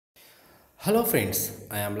Hello friends,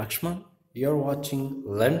 I am Lakshman. You are watching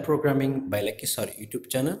Learn Programming by Lucky Sir YouTube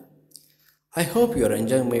channel. I hope you are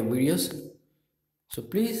enjoying my videos. So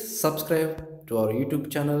please subscribe to our YouTube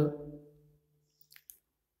channel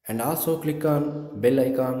and also click on bell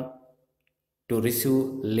icon to receive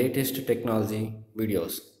latest technology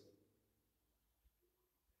videos.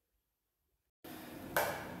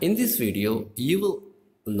 In this video, you will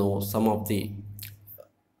know some of the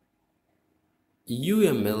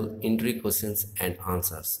UML entry questions and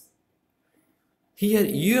answers. Here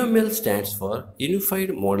UML stands for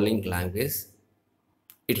Unified Modeling Language.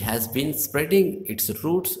 It has been spreading its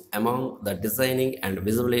roots among the designing and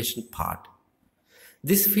visualization part.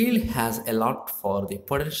 This field has a lot for the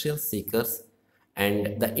potential seekers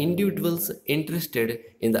and the individuals interested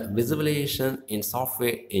in the visualization in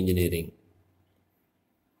software engineering.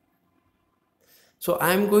 So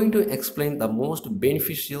I am going to explain the most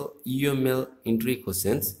beneficial UML entry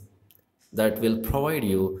questions that will provide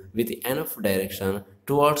you with enough direction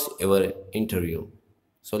towards your interview.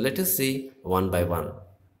 So let us see one by one.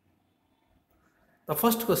 The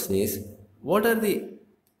first question is, what are the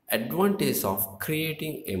advantages of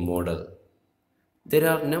creating a model? There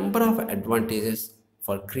are a number of advantages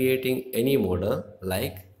for creating any model,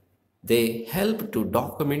 like they help to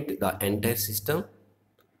document the entire system,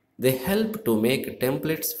 they help to make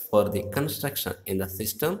templates for the construction in the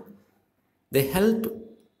system, they help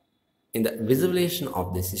in the visualization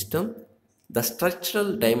of the system, the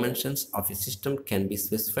structural dimensions of a system can be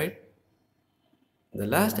specified. The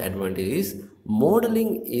last advantage is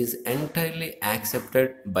modeling is entirely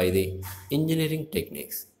accepted by the engineering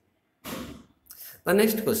techniques. The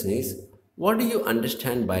next question is, what do you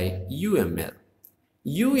understand by UML?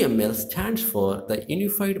 UML stands for the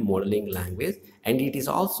Unified Modeling Language, and it is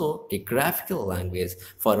also a graphical language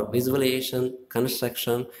for visualization,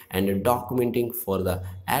 construction, and documenting for the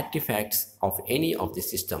artifacts of any of the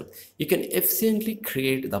system. You can efficiently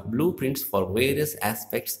create the blueprints for various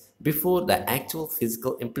aspects before the actual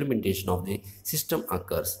physical implementation of the system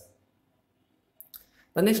occurs.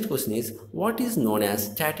 The next question is, what is known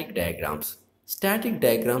as static diagrams? Static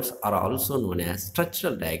diagrams are also known as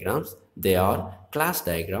structural diagrams. They are class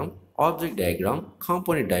diagram, object diagram,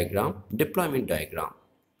 component diagram, deployment diagram.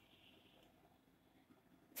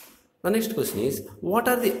 The next question is, what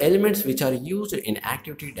are the elements which are used in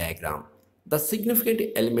activity diagram? The significant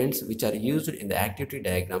elements which are used in the activity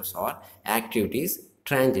diagrams are activities,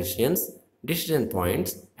 transitions, decision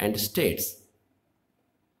points, and states.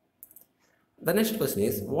 The next question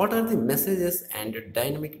is, what are the messages and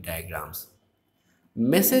dynamic diagrams?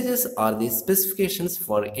 Messages are the specifications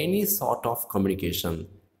for any sort of communication.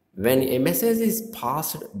 When a message is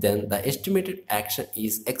passed, then the estimated action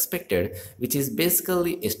is expected, which is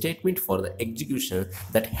basically a statement for the execution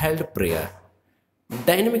that held prior.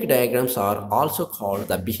 Dynamic diagrams are also called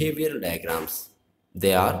the behavioral diagrams.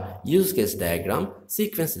 They are use case diagram,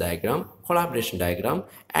 sequence diagram, collaboration diagram,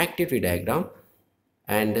 activity diagram,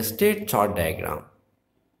 and state chart diagram.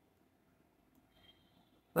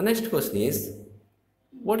 The next question is,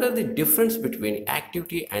 what are the difference between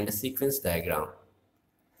activity and sequence diagram?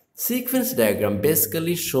 Sequence diagram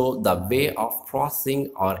basically show the way of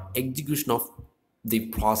processing or execution of the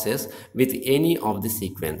process with any of the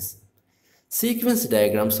sequence. Sequence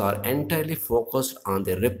diagrams are entirely focused on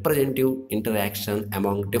the representative interaction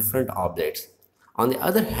among different objects. On the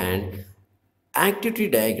other hand, activity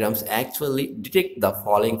diagrams actually detect the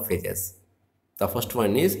following phases. The first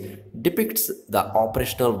one is depicts the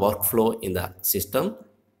operational workflow in the system.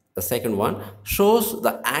 The second one shows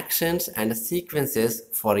the actions and sequences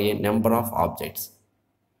for a number of objects.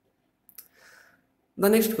 The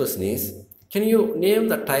next question is, can you name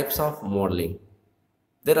the types of modeling?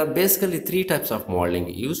 There are basically three types of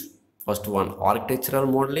modeling used. First one, architectural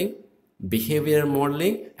modeling, behavioral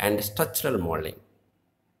modeling, and structural modeling.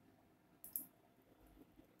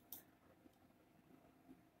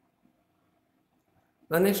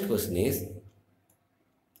 The next question is,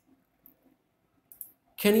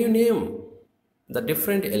 can you name the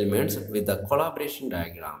different elements with the collaboration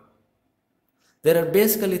diagram? There are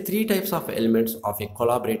basically three types of elements of a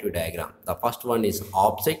collaborative diagram. The first one is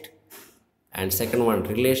object, and second one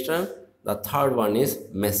relation, the third one is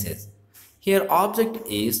message. Here object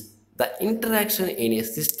is the interaction in a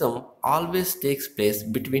system always takes place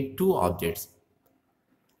between two objects.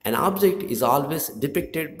 An object is always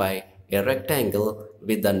depicted by a rectangle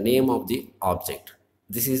with the name of the object.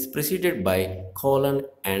 This is preceded by colon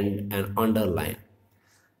and an underline.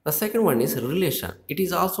 The second one is relation. It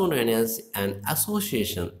is also known as an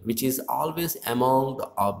association, which is always among the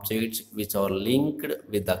objects which are linked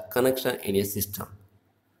with the connection in a system.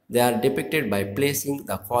 They are depicted by placing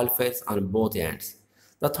the qualifiers on both ends.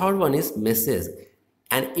 The third one is message.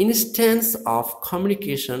 An instance of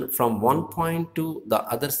communication from one point to the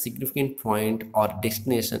other significant point or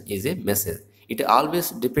destination is a message. It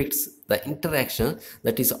always depicts the interaction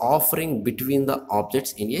that is offering between the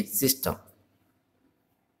objects in a system.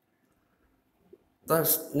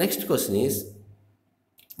 The next question is,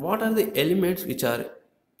 what are the elements which are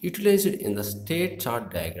utilized in the state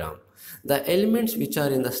chart diagram? The elements which are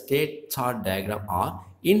in the state chart diagram are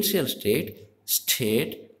initial state,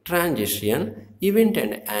 state, transition, event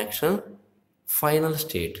and action, final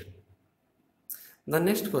state. The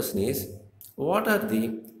next question is, what are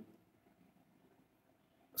the,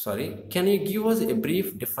 can you give us a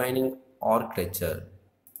brief defining architecture?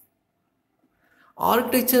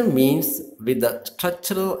 Architecture means with the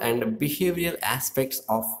structural and behavioral aspects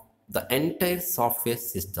of the entire software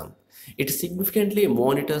system. It significantly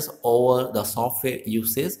monitors over the software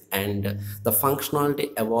usage and the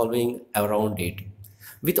functionality evolving around it.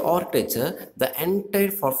 With architecture, the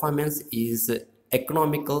entire performance is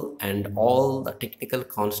economical and all the technical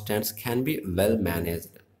constants can be well managed.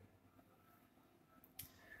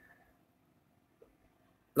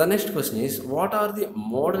 The next question is, what are the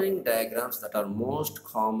modeling diagrams that are most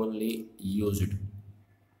commonly used?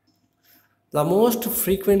 The most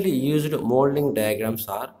frequently used modeling diagrams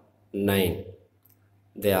are 9.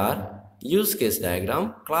 They are use case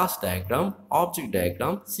diagram, class diagram, object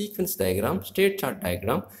diagram, sequence diagram, state chart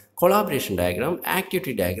diagram, collaboration diagram,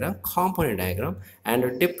 activity diagram, component diagram,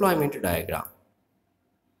 and deployment diagram.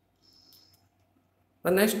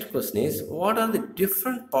 The next question is, what are the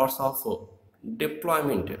different parts of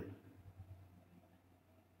deployment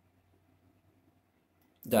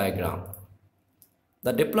diagram?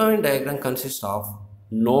 The deployment diagram consists of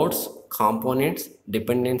nodes, components,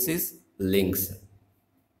 dependencies, links.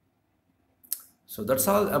 So that's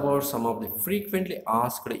all about some of the frequently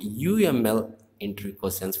asked UML interview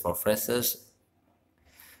questions for freshers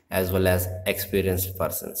as well as experienced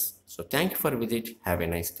persons. So thank you for visit. Have a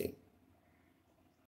nice day.